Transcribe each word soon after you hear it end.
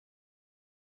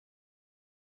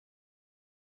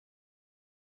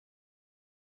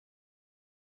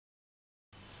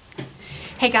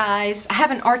Hey guys, I have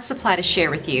an art supply to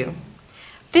share with you.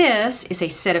 This is a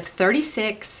set of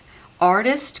 36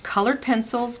 Artist colored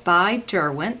pencils by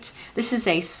Derwent. This is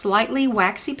a slightly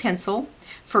waxy pencil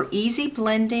for easy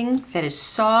blending that is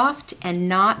soft and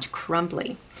not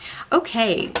crumbly.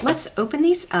 Okay, let's open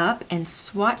these up and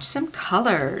swatch some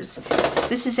colors.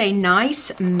 This is a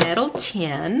nice metal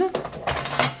tin.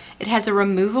 It has a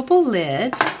removable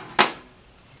lid.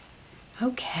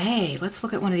 Okay, let's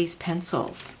look at one of these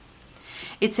pencils.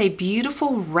 It's a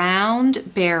beautiful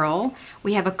round barrel.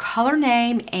 We have a color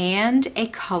name and a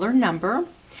color number.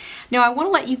 Now I want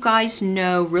to let you guys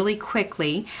know really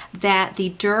quickly that the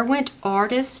Derwent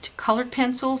Artist colored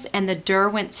pencils and the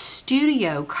Derwent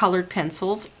Studio colored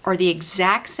pencils are the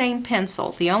exact same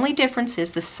pencil. The only difference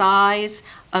is the size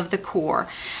of the core.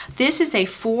 This is a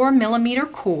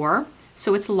 4mm core,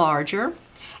 so it's larger.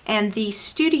 And the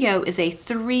Studio is a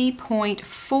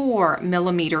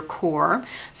 3.4mm core,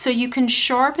 so you can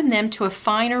sharpen them to a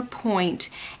finer point,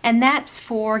 and that's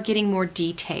for getting more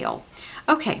detail.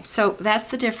 Okay, so that's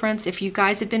the difference. If you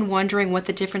guys have been wondering what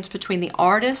the difference between the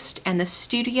Artist and the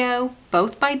Studio,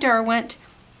 both by Derwent,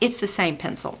 it's the same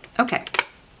pencil. Okay,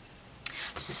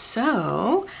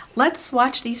 so let's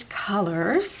swatch these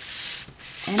colors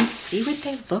and see what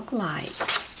they look like.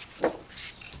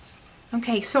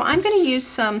 Okay, so I'm going to use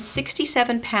some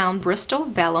 67-pound Bristol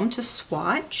vellum to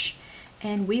swatch,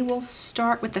 and we will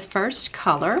start with the first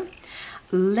color,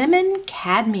 Lemon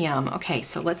Cadmium. Okay,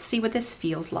 so let's see what this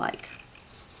feels like.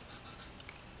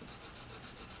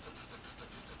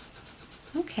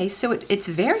 Okay, so it's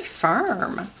very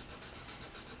firm.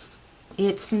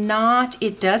 It's not,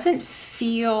 it doesn't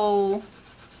feel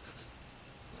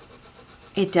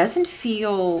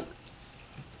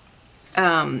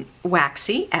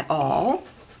waxy at all.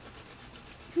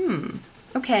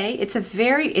 Okay, it's a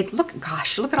very,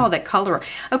 gosh, look at all that color.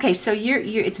 Okay, so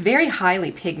it's very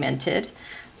highly pigmented.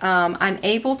 I'm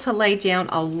able to lay down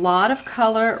a lot of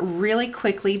color really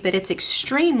quickly, but it's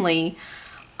extremely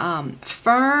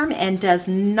firm and does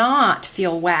not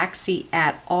feel waxy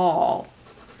at all.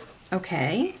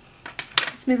 Okay,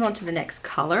 let's move on to the next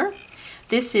color.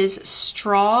 This is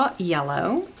Straw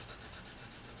Yellow.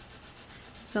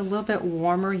 It's a little bit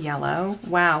warmer yellow.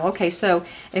 Wow, okay, so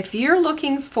if you're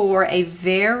looking for a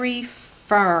very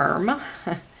firm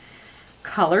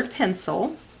colored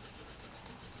pencil,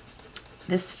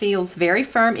 this feels very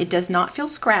firm. It does not feel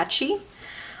scratchy.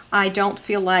 I don't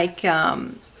feel like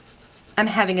I'm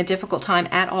having a difficult time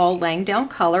at all laying down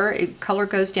color. Color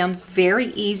goes down very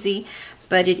easy,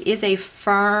 but it is a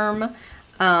firm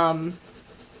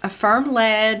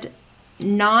lead,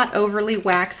 not overly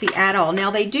waxy at all. Now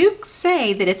they do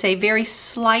say that it's a very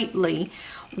slightly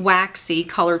waxy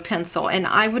colored pencil, and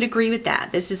I would agree with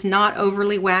that. This is not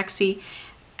overly waxy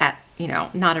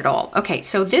not at all. Okay,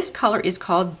 so this color is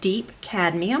called Deep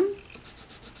Cadmium.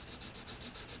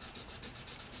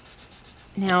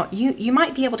 Now you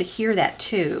might be able to hear that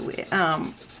too.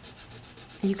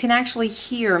 You can actually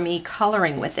hear me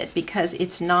coloring with it because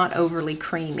it's not overly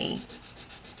creamy.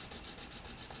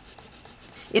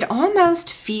 It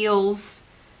almost feels,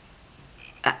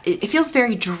 it feels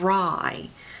very dry.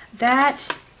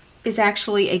 That is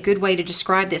actually a good way to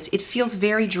describe this. It feels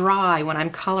very dry when I'm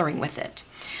coloring with it.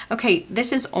 Okay,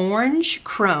 this is Orange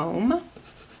Chrome.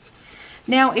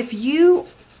 Now, if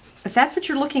that's what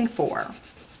you're looking for,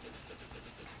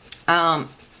 that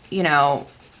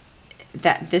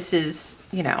this is,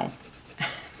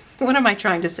 what am I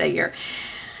trying to say here?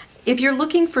 If you're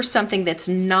looking for something that's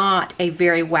not a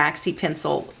very waxy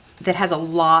pencil that has a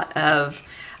lot of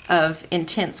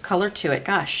intense color to it,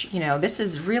 gosh, this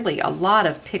is really a lot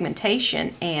of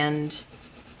pigmentation and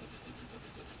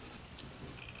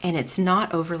it's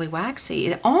not overly waxy.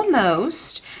 It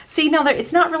almost, see now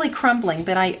it's not really crumbling,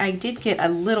 but I did get a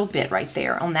little bit right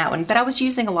there on that one, but I was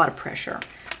using a lot of pressure.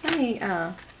 Let me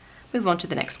move on to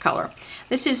the next color.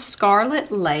 This is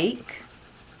Scarlet Lake.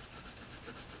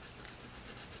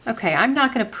 Okay, I'm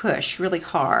not going to push really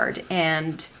hard,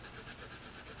 and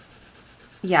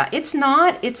yeah, it's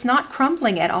not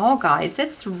crumbling at all, guys.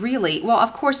 That's really, well,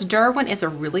 of course, Derwent is a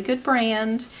really good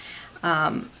brand.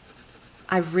 I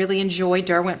really enjoy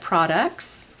Derwent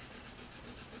products.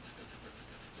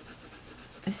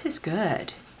 This is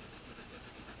good.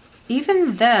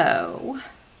 Even though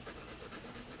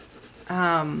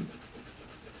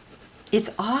it's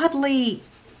oddly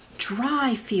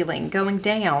dry feeling going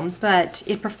down, but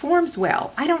it performs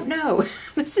well. I don't know.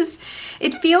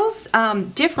 It feels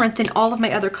different than all of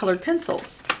my other colored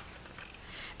pencils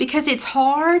because it's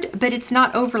hard, but it's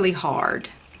not overly hard.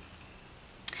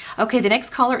 Okay, the next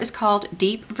color is called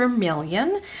Deep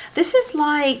Vermilion. This is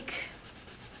like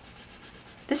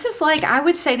This is like, I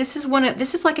would say this is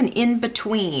like an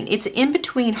in-between. It's in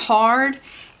between hard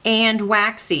and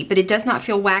waxy, but it does not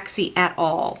feel waxy at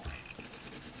all.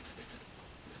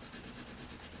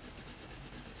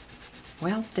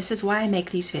 Well, this is why I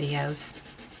make these videos.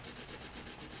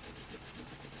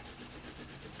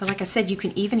 But like I said, you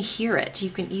can even hear it.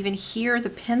 You can even hear the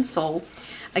pencil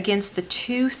against the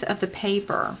tooth of the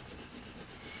paper.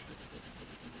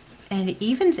 And it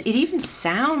even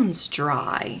sounds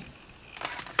dry.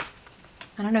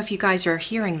 I don't know if you guys are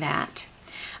hearing that.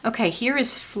 Okay, here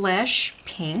is Flesh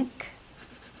Pink.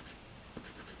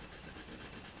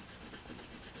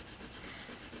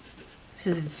 This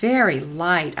is very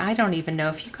light. I don't even know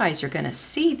if you guys are going to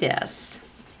see this.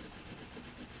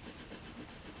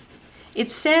 It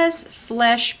says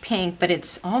Flesh Pink, but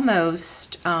it's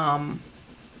almost an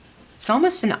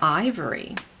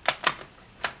ivory.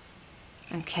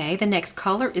 Okay, the next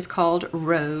color is called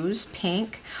Rose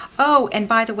Pink. Oh, and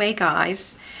by the way,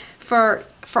 guys, for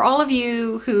all of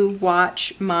you who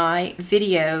watch my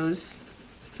videos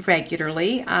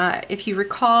regularly, if you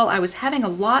recall, I was having a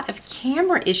lot of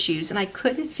camera issues and I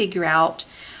couldn't figure out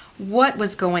what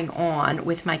was going on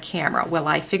with my camera. Well,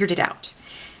 I figured it out,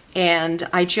 and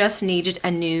I just needed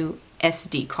a new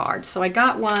SD card. So I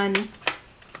got one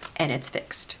and it's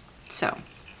fixed. So,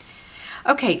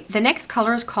 okay, the next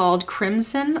color is called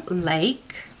Crimson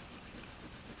Lake.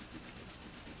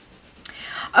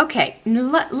 Okay,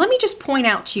 let me just point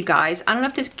out to you guys, I don't know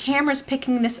if this camera's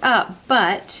picking this up,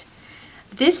 but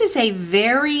this is a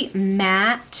very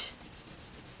matte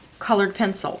colored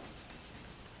pencil.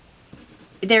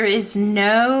 There is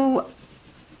no,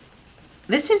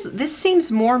 this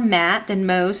seems more matte than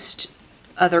most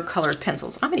other colored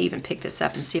pencils. I'm gonna even pick this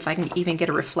up and see if I can even get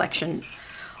a reflection.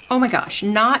 Oh my gosh,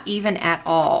 not even at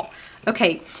all.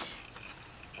 Okay,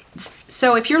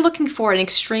 so if you're looking for an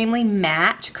extremely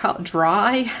matte,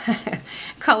 dry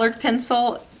colored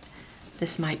pencil,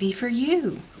 this might be for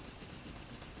you.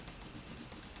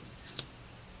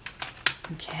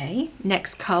 Okay,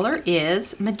 next color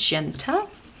is Magenta.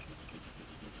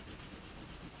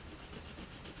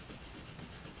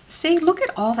 See, look at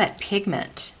all that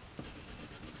pigment.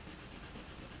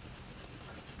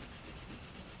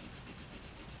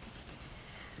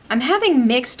 I'm having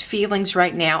mixed feelings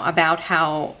right now about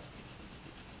how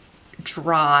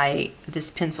dry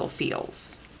this pencil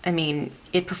feels. I mean,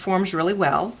 it performs really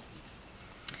well.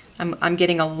 I'm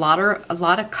getting a lot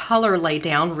of color laid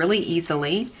down really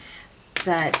easily,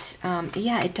 but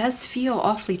yeah, it does feel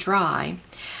awfully dry.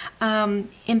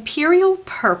 Imperial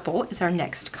Purple is our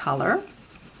next color,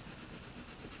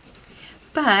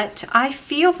 but I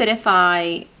feel that if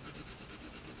I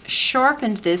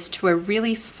sharpened this to a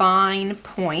really fine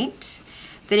point,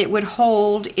 that it would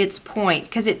hold its point,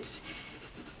 because it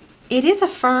is a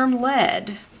firm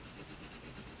lead.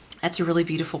 That's a really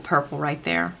beautiful purple right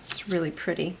there. It's really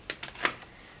pretty.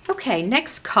 Okay,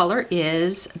 next color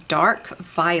is Dark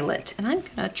Violet, and I'm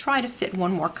gonna try to fit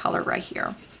one more color right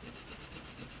here.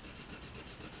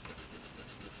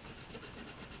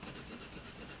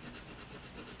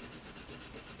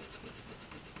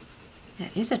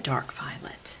 That is a dark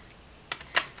violet.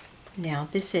 Now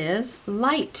this is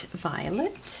Light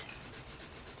Violet.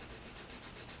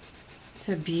 It's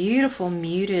a beautiful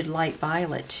muted light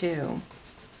violet too.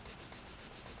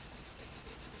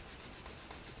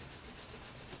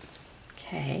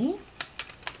 Okay.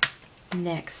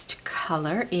 Next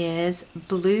color is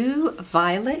Blue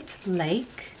Violet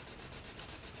Lake.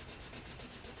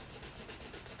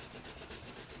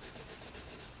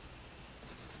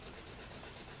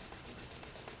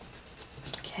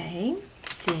 Okay,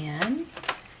 then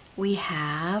we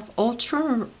have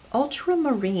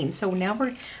ultramarine. So now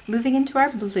we're moving into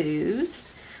our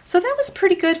blues. So that was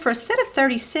pretty good. For a set of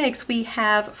 36, we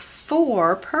have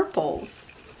 4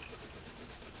 purples.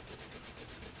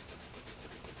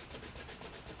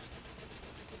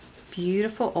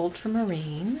 Beautiful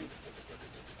ultramarine.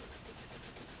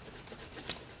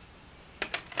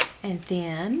 And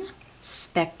then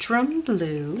Spectrum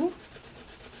Blue.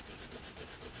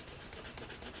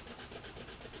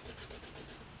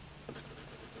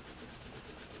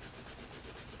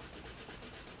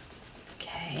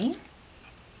 Okay,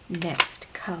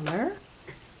 next color.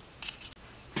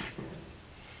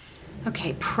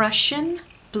 Okay, Prussian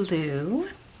Blue.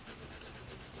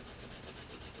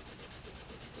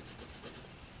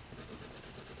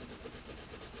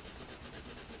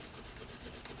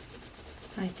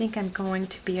 I think I'm going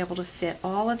to be able to fit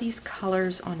all of these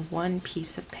colors on one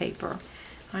piece of paper.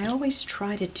 I always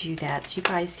try to do that so you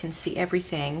guys can see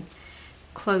everything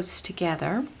close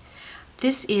together.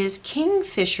 This is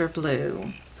Kingfisher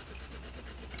Blue.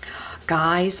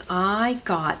 Guys, I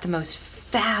got the most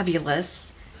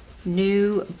fabulous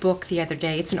new book the other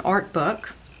day. It's an art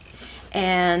book,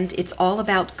 and it's all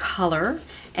about color,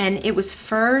 and it was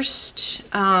first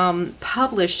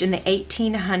published in the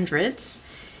 1800s,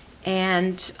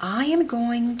 and I am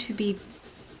going to be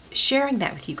sharing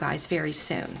that with you guys very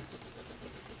soon.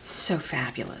 It's so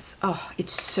fabulous. Oh,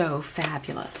 it's so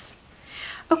fabulous.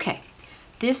 Okay,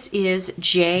 this is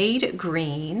jade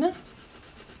green.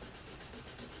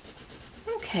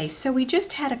 Okay, so we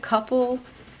just had a couple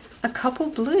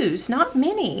blues, not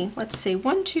many. Let's see,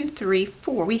 1, 2, 3,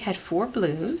 4. We had 4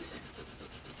 blues.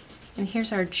 And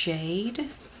here's our jade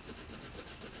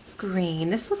green.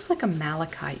 This looks like a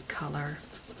malachite color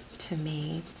to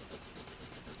me.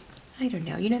 I don't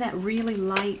know. You know that really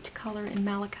light color in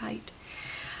malachite?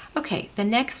 Okay, the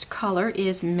next color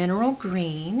is mineral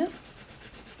green.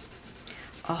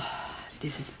 Oh,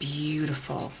 this is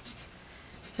beautiful.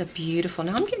 It's a beautiful.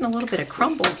 Now I'm getting a little bit of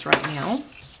crumbles right now.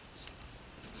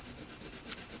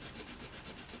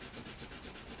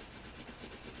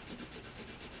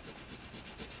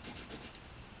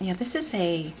 Yeah, this is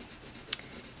a,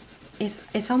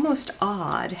 it's almost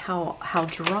odd how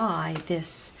dry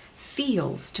this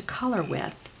feels to color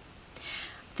with.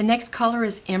 The next color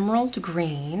is emerald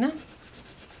green.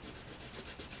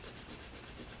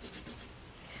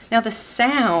 Now the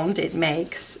sound it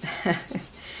makes,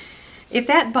 if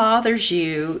that bothers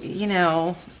you, you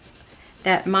know,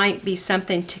 that might be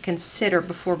something to consider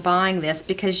before buying this,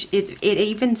 because it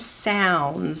even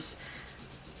sounds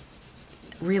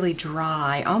really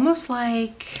dry, almost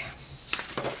like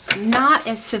not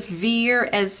as severe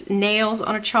as nails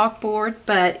on a chalkboard,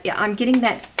 but I'm getting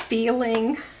that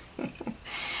feeling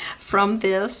from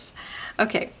this.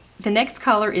 Okay, the next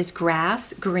color is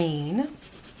grass green.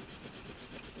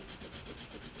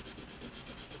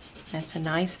 That's a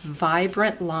nice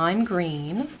vibrant lime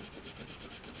green.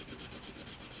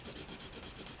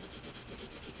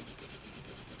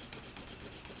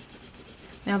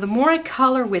 Now the more I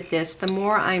color with this, the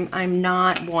more I'm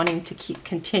not wanting to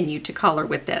continue to color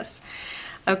with this.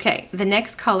 Okay, the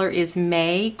next color is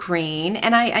May green,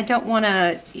 and I don't want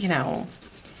to, you know,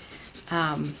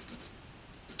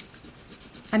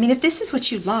 I mean, if this is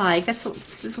what you like, this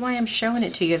is why I'm showing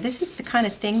it to you. If this is the kind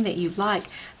of thing that you like.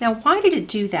 Now, why did it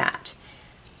do that?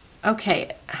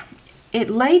 Okay, it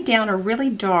laid down a really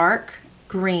dark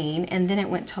green, and then it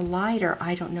went to lighter.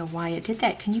 I don't know why it did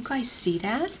that. Can you guys see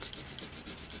that?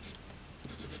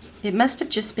 It must have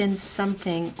just been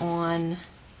something on,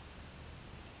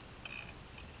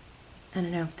 I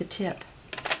don't know, the tip.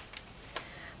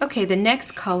 Okay, the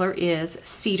next color is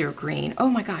cedar green. Oh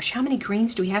my gosh, how many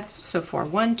greens do we have so far?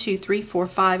 1, 2, 3, 4,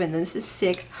 5, and then this is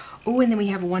 6. Oh, and then we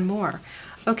have one more.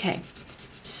 Okay,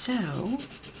 so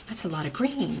that's a lot of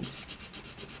greens.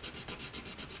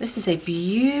 This is a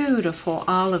beautiful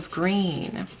olive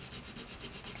green.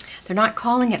 They're not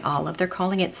calling it olive, they're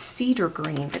calling it cedar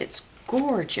green, but it's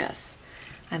gorgeous.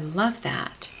 I love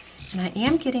that. And I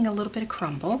am getting a little bit of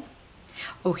crumble.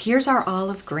 Oh, here's our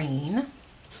olive green.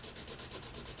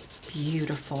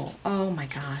 Beautiful. Oh my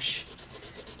gosh.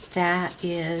 That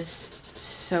is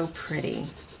so pretty.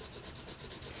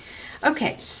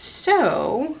 Okay,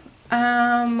 so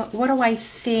what do I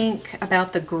think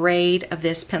about the grade of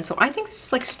this pencil? I think this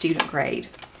is like student grade.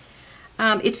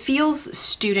 It feels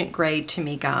student grade to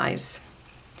me, guys.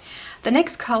 The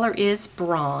next color is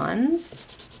bronze.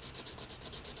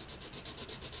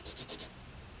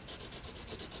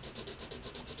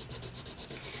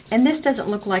 And this doesn't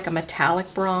look like a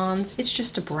metallic bronze, it's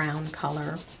just a brown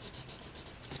color.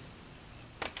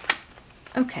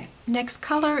 Okay, next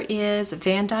color is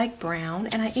Van Dyke brown,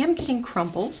 and I am getting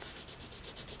crumbles.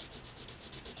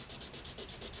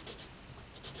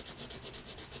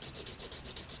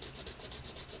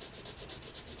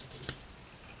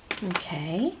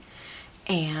 Okay,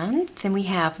 and then we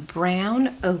have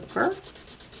brown ochre.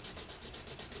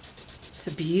 It's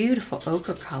a beautiful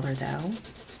ochre color though.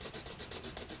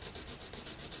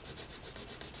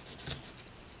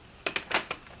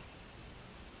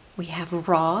 We have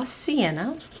raw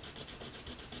sienna.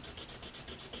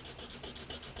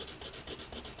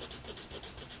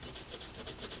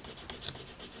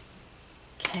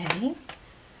 Okay,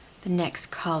 the next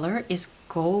color is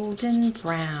golden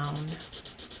brown.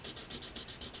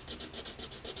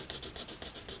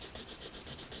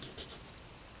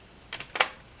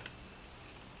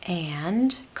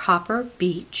 And copper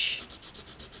beech.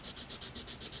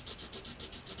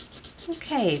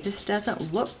 Okay, this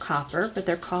doesn't look copper, but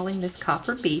they're calling this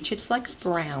copper beech. It's like a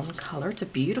brown color. It's a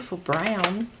beautiful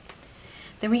brown.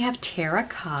 Then we have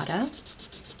terracotta.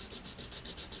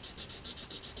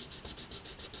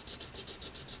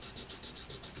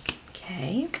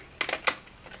 Okay.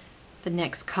 The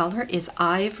next color is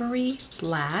Ivory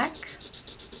Black.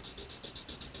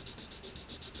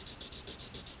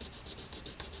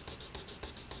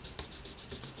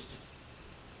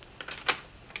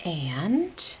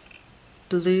 And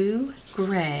Blue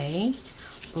Gray.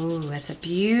 Ooh, that's a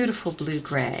beautiful blue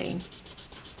gray.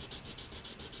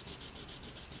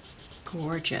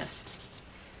 Gorgeous.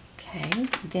 Okay,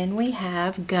 then we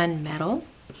have Gunmetal.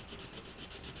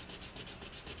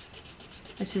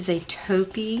 This is a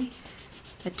taupey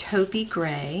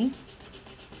gray.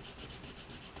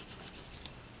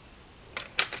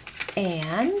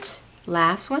 And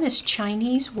last one is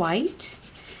Chinese White.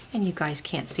 And you guys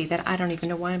can't see that. I don't even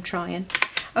know why I'm trying.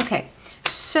 Okay,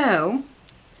 so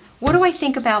what do I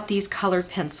think about these colored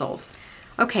pencils?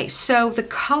 Okay, so the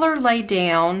color laid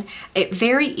down, it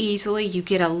very easily, you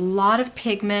get a lot of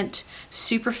pigment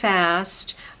super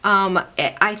fast.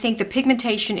 I think the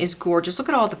pigmentation is gorgeous. Look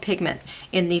at all the pigment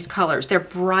in these colors. They're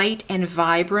bright and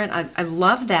vibrant. I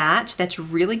love that. That's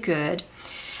really good.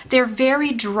 They're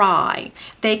very dry.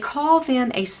 They call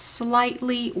them a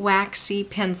slightly waxy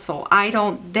pencil.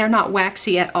 They're not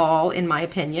waxy at all in my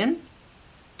opinion.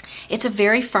 It's a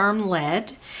very firm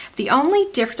lead. The only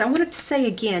difference, I wanted to say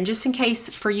again, just in case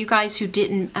for you guys who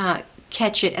didn't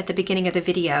catch it at the beginning of the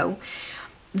video,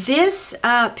 this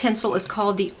pencil is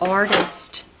called the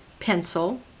Artist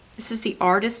pencil. This is the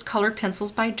Artist Colored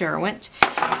Pencils by Derwent.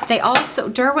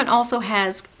 Derwent also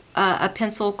has a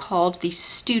pencil called the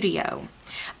Studio.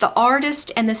 The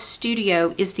Artist and the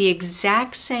Studio is the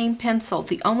exact same pencil.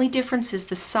 The only difference is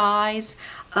the size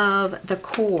of the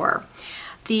core.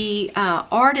 The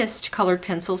Artist colored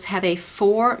pencils have a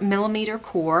 4mm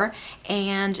core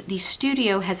and the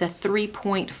Studio has a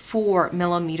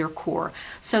 3.4mm core.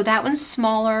 So that one's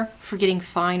smaller for getting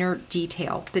finer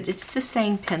detail, but it's the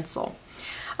same pencil.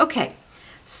 Okay,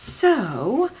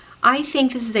 so I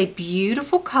think this is a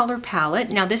beautiful color palette.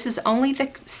 Now this is only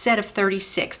the set of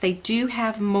 36. They do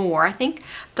have more. I think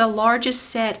the largest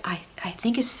set I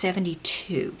think is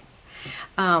 72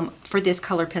 for this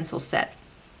color pencil set.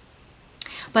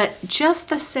 But just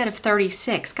the set of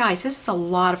 36, guys, this is a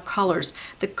lot of colors.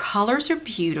 The colors are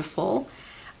beautiful.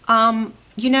 You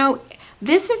know,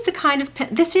 this is the kind of,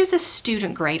 this is a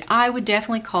student grade. I would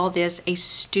definitely call this a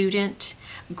student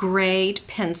grade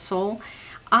pencil.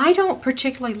 I don't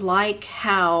particularly like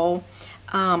how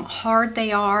hard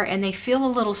they are, and they feel a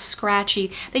little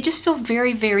scratchy. They just feel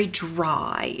very, very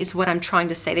dry is what I'm trying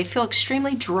to say. They feel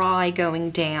extremely dry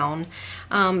going down.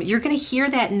 You're going to hear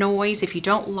that noise if you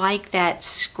don't like that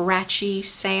scratchy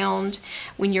sound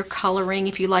when you're coloring.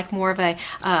 If you like more of a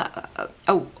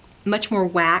much more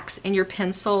wax in your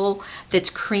pencil that's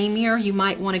creamier, you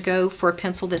might want to go for a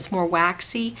pencil that's more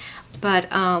waxy.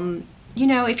 But you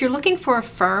know, if you're looking for a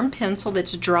firm pencil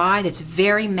that's dry, that's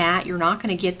very matte, you're not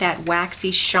going to get that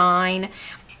waxy shine.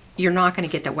 You're not going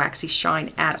to get that waxy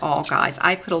shine at all, guys.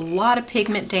 I put a lot of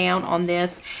pigment down on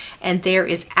this, and there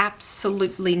is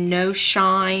absolutely no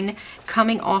shine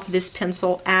coming off this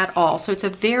pencil at all. So it's a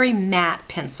very matte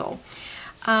pencil.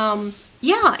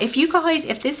 Yeah,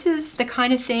 if this is the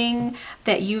kind of thing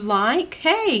that you like,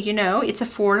 hey, you know, it's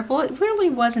affordable. It really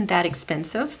wasn't that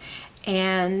expensive.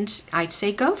 And I'd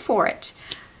say go for it.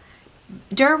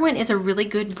 Derwent is a really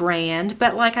good brand,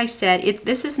 but like I said,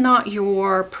 this is not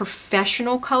your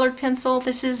professional colored pencil.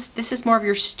 This is more of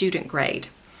your student grade.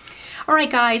 All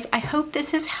right, guys, I hope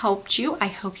this has helped you. I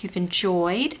hope you've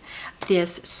enjoyed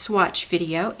this swatch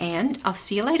video, and I'll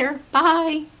see you later.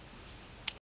 Bye.